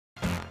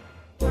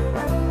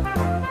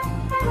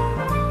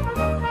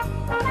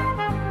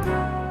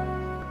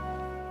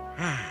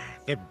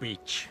The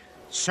beach.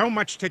 So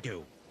much to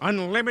do.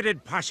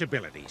 Unlimited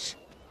possibilities.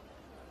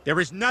 There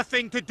is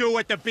nothing to do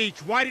at the beach.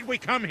 Why did we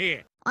come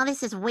here? Well,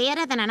 this is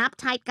weirder than an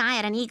uptight guy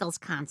at an Eagles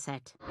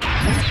concert. Who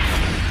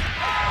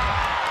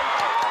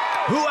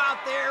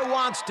out there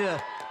wants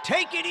to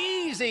take it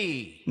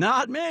easy?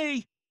 Not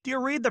me. Do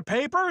you read the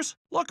papers?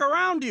 Look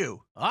around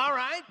you. All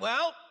right,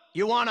 well,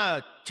 you want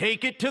to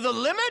take it to the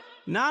limit?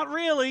 Not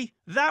really.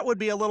 That would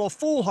be a little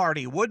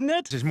foolhardy, wouldn't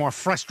it? This is more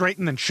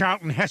frustrating than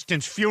Charlton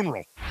Heston's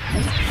funeral.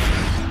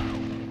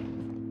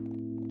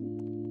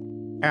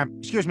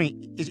 Excuse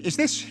me, is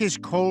this his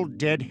cold,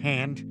 dead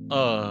hand?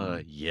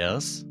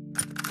 Yes.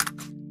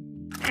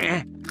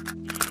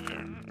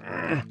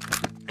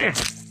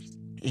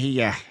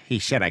 He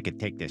said I could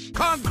take this.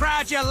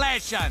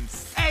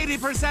 Congratulations!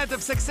 80%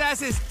 of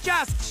success is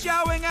just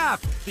showing up.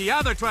 The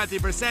other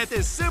 20%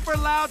 is super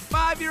loud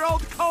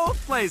 5-year-old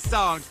Coldplay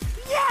songs.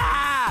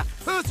 Yeah!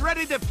 Who's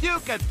ready to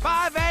puke at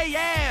 5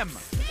 a.m.?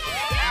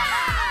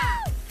 Yeah!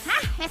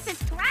 This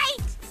is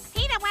great!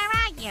 Peter, where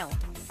are you?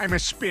 I'm a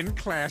spin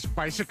class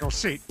bicycle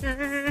seat.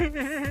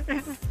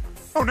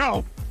 Oh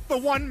no! The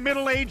one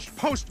middle-aged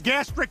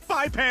post-gastric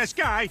bypass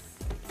guy!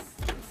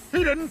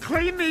 He didn't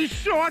clean these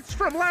shorts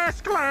from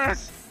last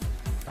class!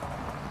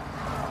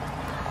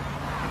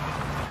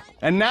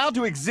 And now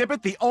to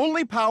exhibit the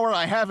only power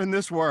I have in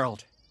this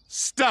world.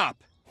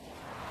 Stop!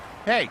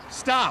 Hey,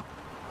 stop!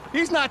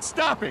 He's not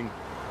stopping!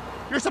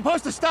 You're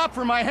supposed to stop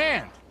for my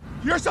hand!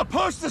 You're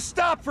supposed to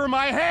stop for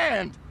my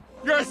hand!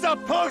 You're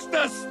supposed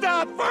to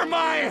stop for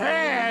my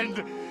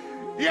hand!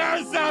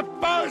 You're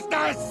supposed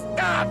to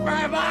stop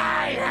for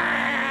my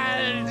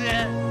hand!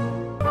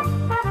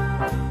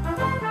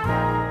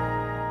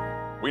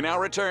 We now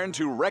return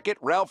to Wreck-It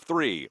Ralph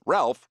 3.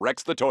 Ralph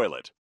wrecks the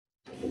toilet.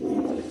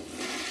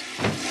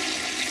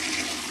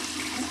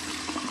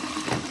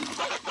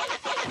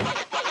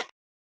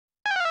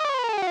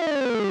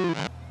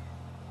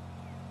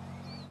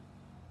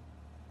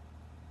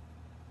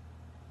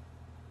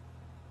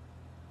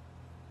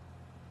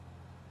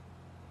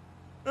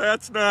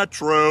 That's not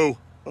true.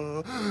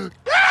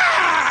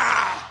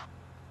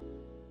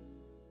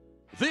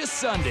 This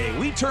Sunday,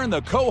 we turn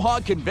the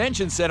Quahog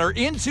Convention Center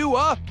into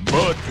a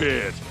mud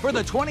pit for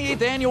the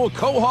 28th annual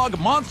Quahog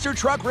Monster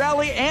Truck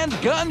Rally and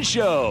Gun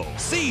Show.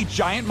 See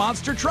giant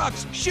monster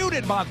trucks, shoot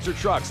at monster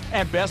trucks,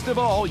 and best of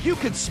all, you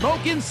can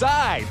smoke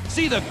inside.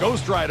 See the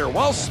Ghost Rider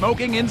while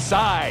smoking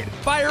inside.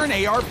 Fire an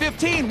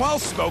AR-15 while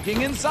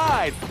smoking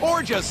inside.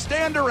 Or just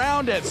stand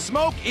around and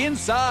smoke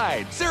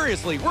inside.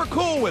 Seriously, we're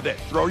cool with it.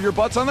 Throw your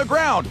butts on the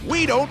ground.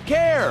 We don't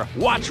care.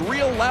 Watch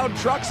real loud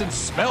trucks and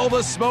smell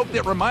the smoke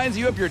that reminds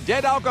you of your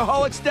dead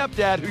alcoholic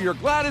stepdad who you're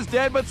glad is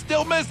dead but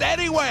still miss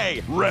anyway.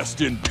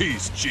 Rest in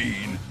peace,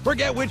 Gene.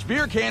 Forget which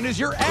beer can is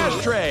your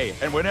ashtray.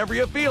 And whenever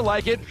you feel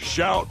like it,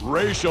 shout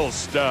racial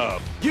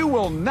stuff. You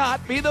will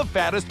not be the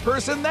fattest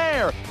person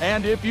there.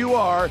 And if you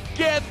are,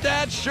 get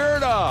that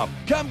shirt off.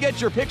 Come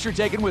get your picture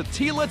taken with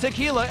Tila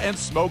Tequila and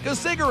smoke a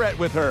cigarette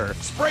with her.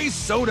 Spray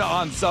soda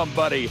on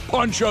somebody.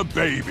 Punch a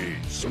baby.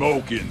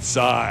 Smoke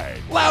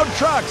inside. Loud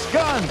trucks,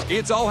 guns.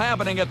 It's all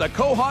happening at the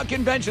Quahog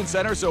Convention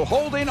Center, so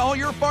hold in all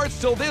your farts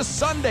till this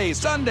Sunday.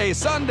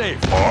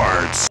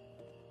 Farts.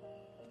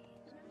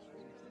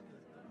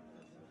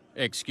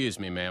 Excuse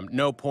me, ma'am.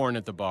 No porn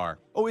at the bar.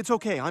 Oh, it's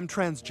okay. I'm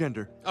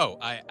transgender. Oh,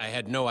 I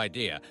had no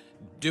idea.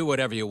 Do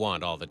whatever you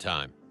want all the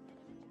time.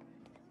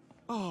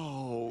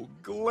 Oh,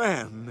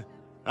 Glenn.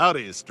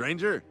 Howdy,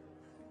 stranger.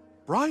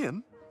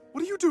 Brian,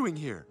 what are you doing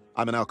here?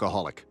 I'm an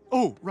alcoholic.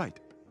 Oh, right.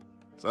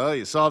 So,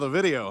 you saw the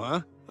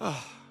video, huh?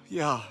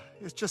 Yeah,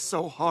 it's just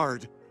so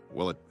hard.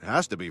 Well, it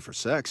has to be for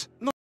sex.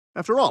 No.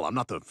 After all, I'm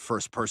not the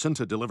first person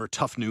to deliver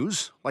tough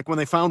news, like when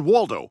they found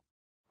Waldo.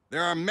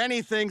 There are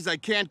many things I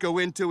can't go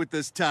into at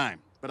this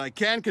time, but I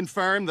can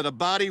confirm that a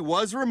body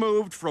was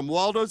removed from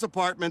Waldo's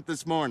apartment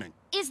this morning.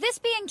 Is this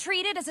being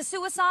treated as a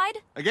suicide?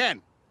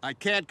 Again, I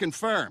can't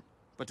confirm,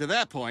 but to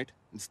that point,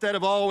 instead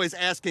of always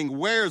asking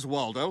where's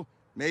Waldo,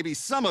 maybe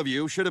some of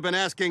you should have been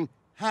asking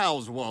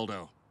how's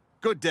Waldo.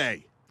 Good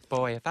day.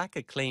 Boy, if I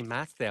could clean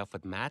myself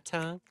with my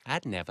tongue,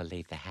 I'd never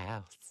leave the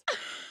house.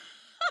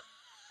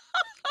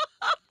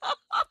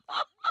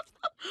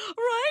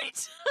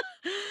 Right?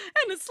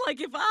 And it's like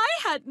if I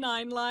had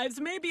 9 lives,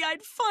 maybe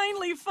I'd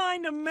finally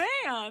find a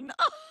man.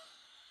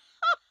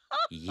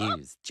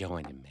 You's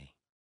joining me.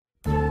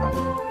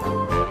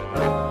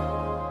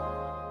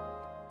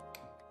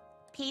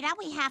 Peter,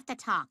 we have to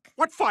talk.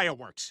 What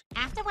fireworks?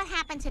 After what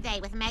happened today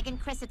with Meg and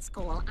Chris at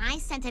school, I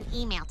sent an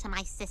email to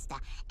my sister,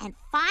 and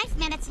 5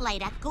 minutes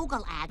later,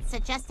 Google Ads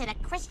suggested a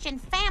Christian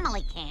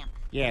family camp.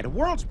 Yeah, the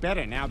world's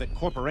better now that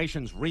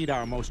corporations read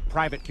our most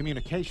private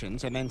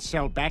communications and then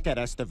sell back at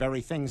us the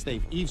very things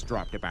they've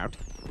eavesdropped about.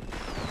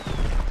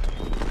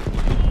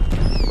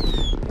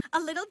 A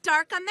little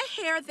dark on the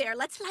hair there.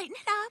 Let's lighten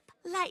it up.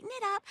 Lighten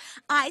it up.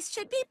 Eyes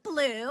should be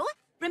blue.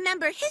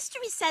 Remember,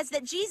 history says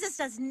that Jesus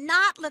does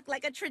not look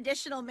like a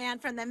traditional man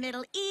from the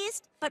Middle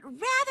East, but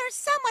rather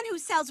someone who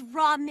sells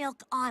raw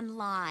milk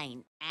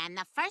online. And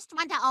the first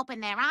one to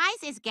open their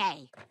eyes is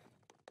gay.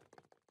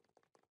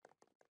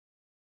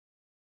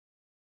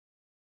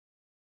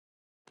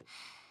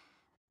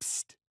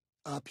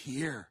 Up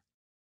here.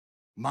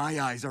 My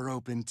eyes are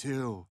open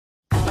too.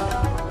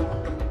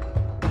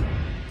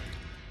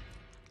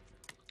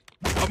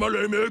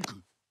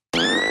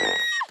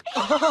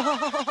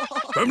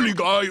 Family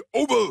Guy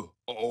over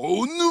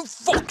on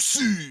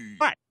Foxy.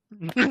 What?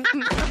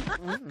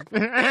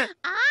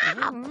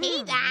 Oh,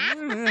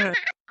 Peter!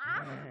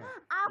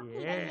 Oh,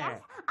 Peter,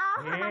 yes. Oh,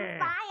 I'm on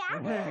fire.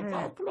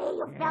 Take me,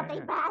 you filthy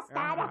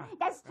bastard.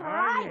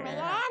 Destroy me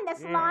and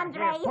this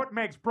laundry. Here, put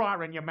Meg's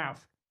bra in your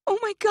mouth. Oh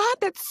my God,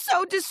 that's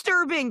so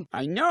disturbing.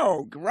 I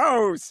know,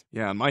 gross.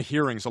 Yeah, and my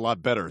hearing's a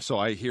lot better, so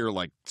I hear,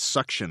 like,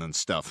 suction and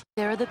stuff.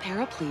 There are the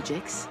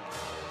paraplegics,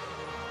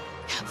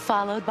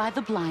 followed by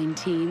the blind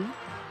team.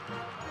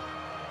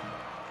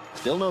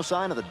 Still no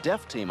sign of the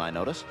deaf team, I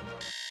notice.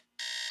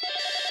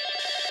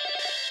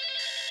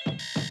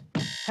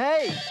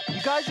 Hey,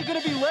 you guys are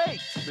gonna be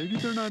late. Maybe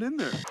they're not in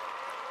there.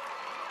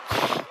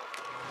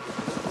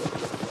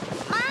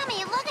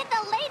 Mommy, look at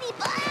the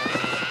ladybug!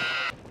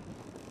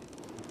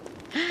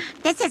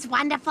 This is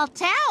wonderful,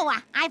 too.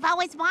 I've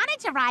always wanted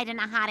to ride in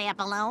a hot air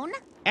balloon.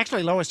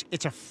 Actually, Lois,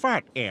 it's a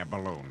fart air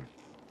balloon.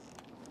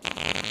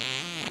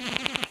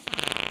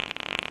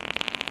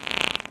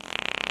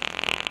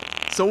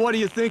 So what do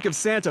you think of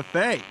Santa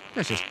Fe?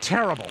 This is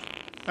terrible.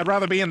 I'd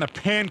rather be in the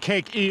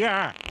pancake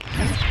ER.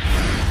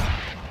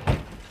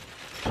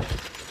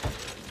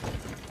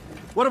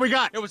 What do we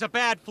got? It was a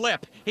bad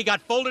flip. He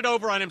got folded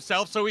over on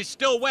himself, so he's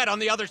still wet on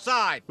the other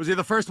side. Was he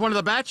the first one of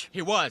the batch?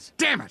 He was.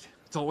 Damn it!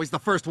 It's always the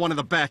first one of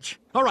the batch.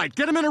 All right,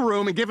 get him in a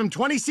room and give him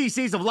 20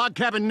 cc's of log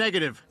cabin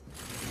negative.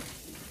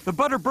 The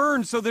butter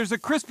burns, so there's a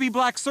crispy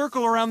black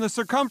circle around the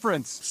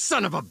circumference.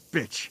 Son of a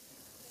bitch!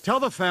 Tell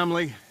the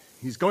family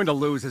he's going to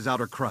lose his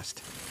outer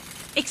crust.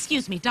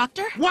 Excuse me,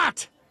 Doctor?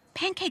 What?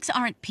 Pancakes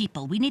aren't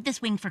people. We need this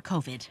wing for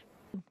COVID.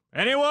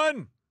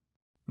 Anyone?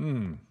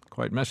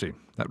 Quite messy.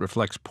 That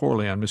reflects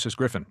poorly on Mrs.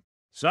 Griffin.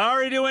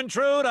 Sorry to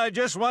intrude. I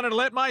just wanted to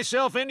let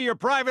myself into your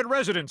private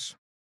residence.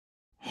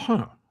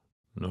 Huh.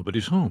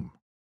 Nobody's home.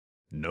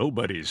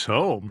 Nobody's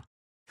home?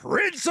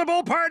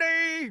 Principal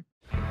party!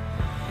 Now,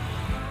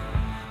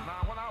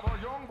 when I was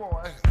a young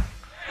boy,